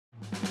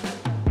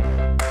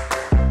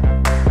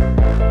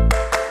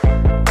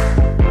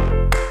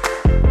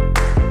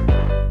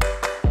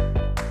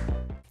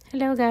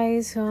Hello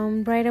guys, so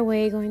I'm right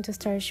away going to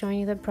start showing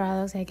you the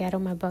products I got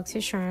on my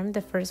Boxycharm. The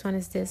first one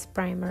is this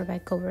primer by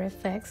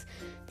Colourpop.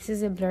 This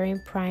is a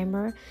blurring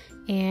primer,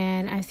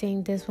 and I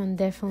think this one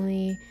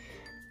definitely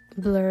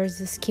blurs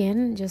the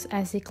skin just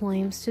as it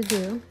claims to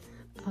do.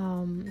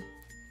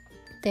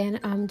 Then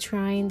I'm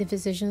trying the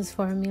Physicians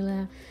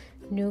Formula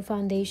new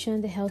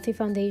foundation, the Healthy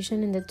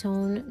Foundation in the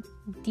tone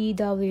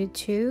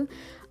DW2.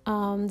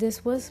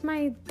 This was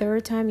my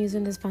third time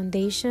using this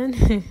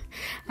foundation.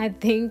 I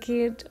think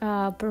it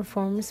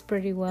performs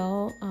pretty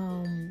well.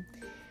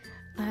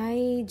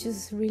 I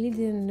just really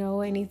didn't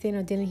know anything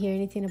or didn't hear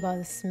anything about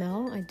the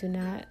smell. I do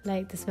not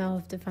like the smell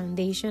of the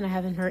foundation. I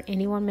haven't heard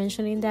anyone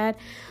mentioning that,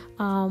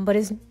 but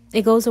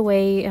it goes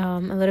away a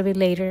little bit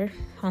later,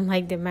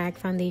 unlike the MAC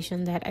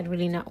foundation that I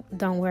really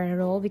don't wear at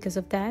all because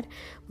of that.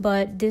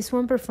 But this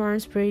one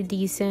performs pretty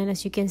decent.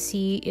 As you can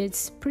see,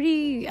 it's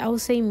pretty, I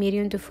would say,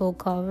 medium to full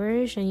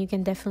coverage, and you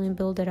can definitely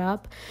build it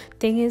up.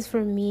 Thing is,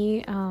 for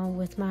me,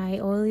 with my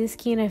oily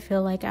skin, I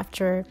feel like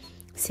after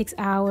 6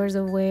 hours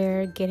of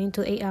wear, getting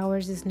to 8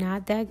 hours is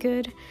not that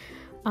good.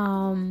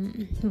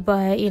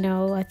 But you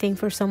know, I think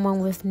for someone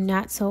with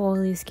not so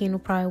oily skin will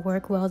probably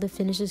work well. The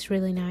finish is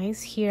really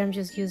nice. Here I'm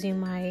just using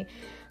my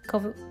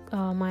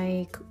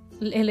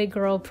LA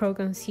Girl Pro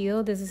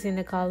Conceal. This is in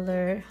the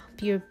color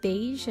Pure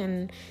Beige,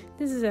 and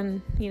this is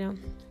an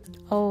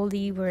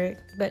oldie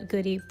but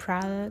goodie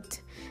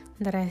product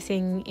that I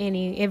think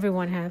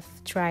everyone have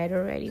tried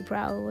already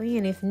probably,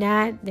 and if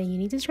not, then you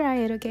need to try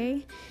it.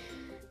 Okay,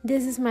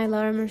 this is my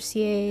Laura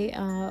Mercier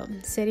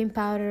setting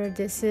powder.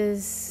 This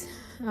is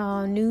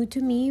new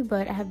to me,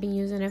 but I have been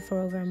using it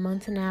for over a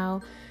month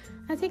now.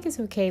 I think it's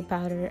okay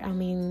powder. I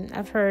mean,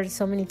 I've heard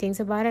so many things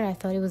about it. I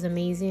thought it was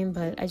amazing,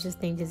 but I just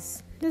think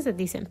this is a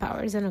decent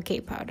powder. It's an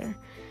okay powder.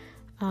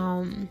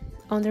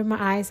 Under my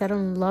eyes, I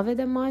don't love it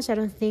that much. I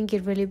don't think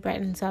it really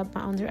brightens up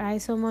my under eye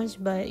so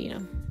much, but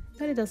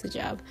it does the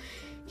job.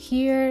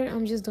 Here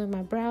I'm just doing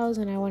my brows,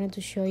 and I wanted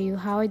to show you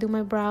how I do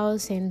my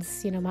brows,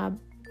 since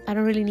I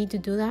don't really need to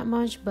do that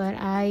much, but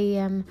I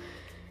am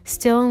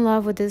still in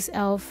love with this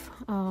e.l.f.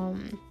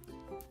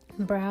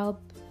 brow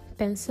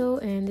pencil,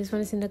 and this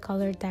one is in the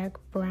color dark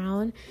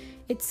brown.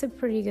 It's a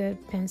pretty good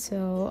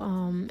pencil.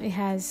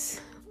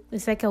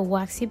 It's like a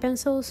waxy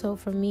pencil, so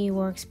for me it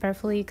works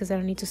perfectly because I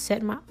don't need to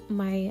set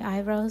my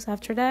eyebrows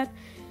after that.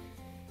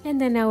 And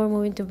then now we're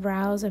moving to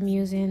brows. I'm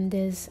using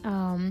this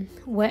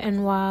Wet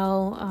n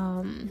Wild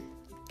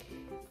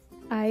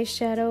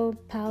eyeshadow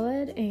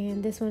palette,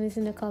 and this one is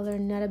in the color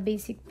Not a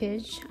Basic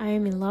Peach. I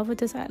am in love with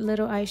this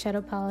little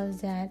eyeshadow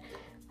palette that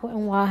Wet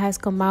n Wild has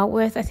come out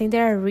with. I think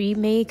they're a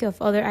remake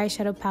of other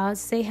eyeshadow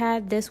palettes they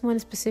had. This one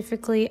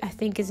specifically, I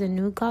think, is a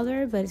new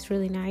color, but it's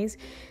really nice.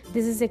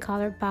 This is the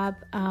Colourpop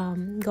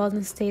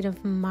Golden State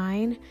of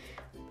Mind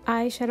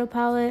eyeshadow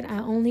palette. I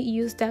only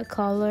use that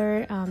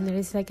color. There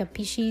is like a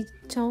peachy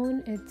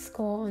tone. It's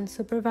called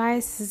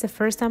Unsupervised. This is the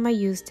first time I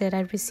used it. I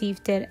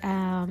received it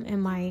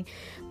in my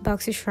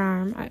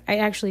Boxycharm. I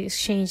actually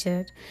exchanged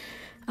it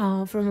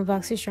from a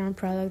Boxycharm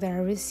product that I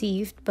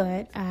received,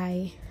 but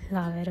I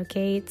love it.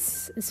 Okay,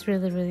 it's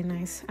really, really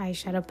nice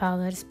eyeshadow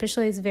palette,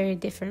 especially it's very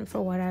different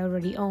from what I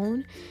already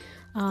own.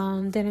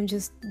 Then I'm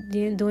just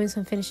doing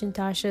some finishing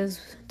touches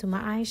to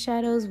my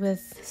eyeshadows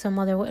with some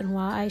other Wet n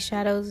Wild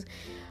eyeshadows.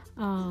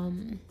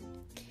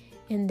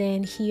 And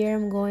then here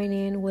I'm going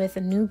in with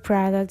a new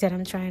product that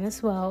I'm trying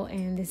as well,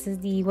 and this is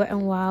the Wet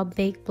n Wild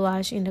Baked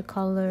Blush in the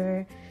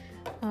color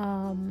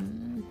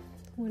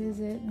what is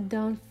it,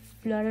 Don't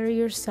Flutter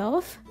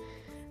Yourself.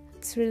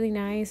 It's really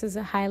nice as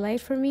a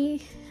highlight for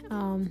me.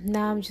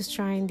 Now I'm just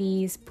trying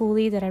the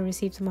spoolie that I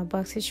received from my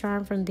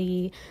Boxycharm from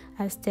the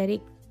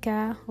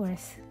Aesthetica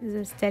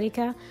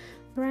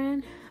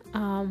brand.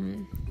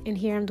 And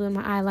here I'm doing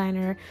my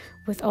eyeliner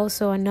with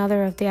also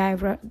another of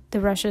the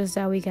brushes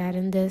that we got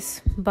in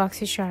this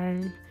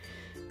Boxycharm.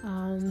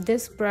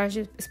 This brush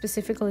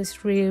specifically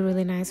is really,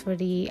 really nice for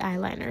the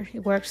eyeliner.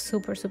 It works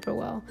super, super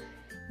well.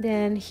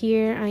 Then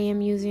here I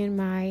am using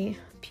my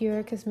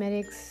Pure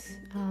Cosmetics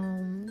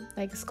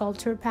like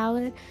Sculptor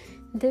palette.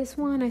 This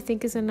one I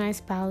think is a nice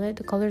palette.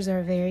 The colors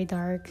are very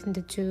dark,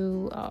 the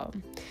two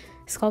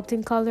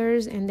sculpting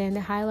colors, and then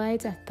the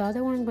highlights, I thought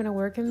they weren't going to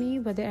work on me,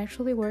 but they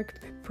actually work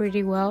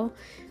pretty well.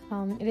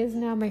 It is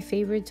now my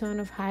favorite tone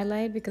of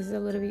highlight because it's a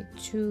little bit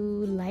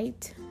too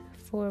light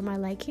for my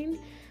liking,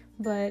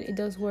 but it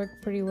does work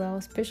pretty well,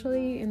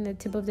 especially in the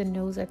tip of the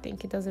nose. I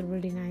think it does a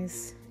really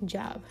nice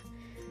job.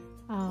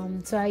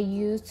 So I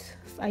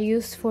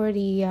used for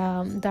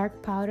the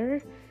dark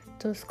powder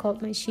to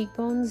sculpt my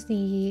cheekbones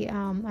the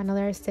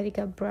another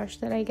Aesthetica brush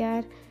that I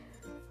got.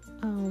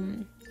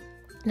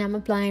 Now I'm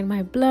applying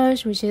my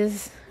blush, which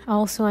is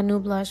also a new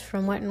blush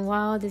from Wet n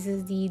Wild. This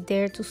is the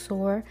Dare to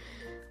Soar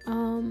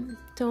tone,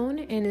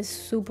 and it's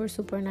super,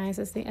 super nice.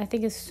 I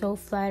think it's so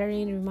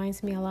flattering. It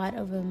reminds me a lot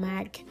of a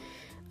MAC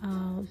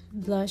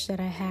blush that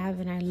I have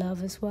and I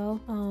love as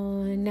well.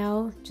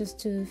 Now, just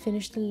to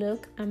finish the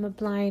look, I'm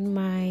applying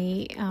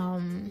my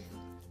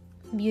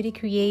Beauty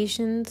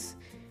Creations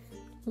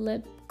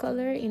lip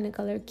color in the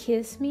color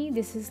Kiss Me.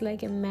 This is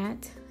like a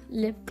matte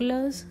lip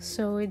gloss,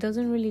 so it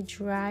doesn't really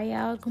dry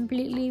out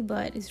completely,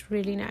 but it's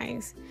really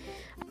nice.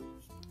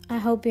 I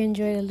hope you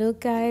enjoy the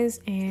look, guys,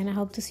 and I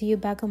hope to see you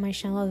back on my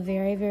channel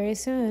very, very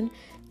soon.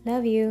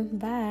 Love you.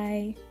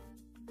 Bye.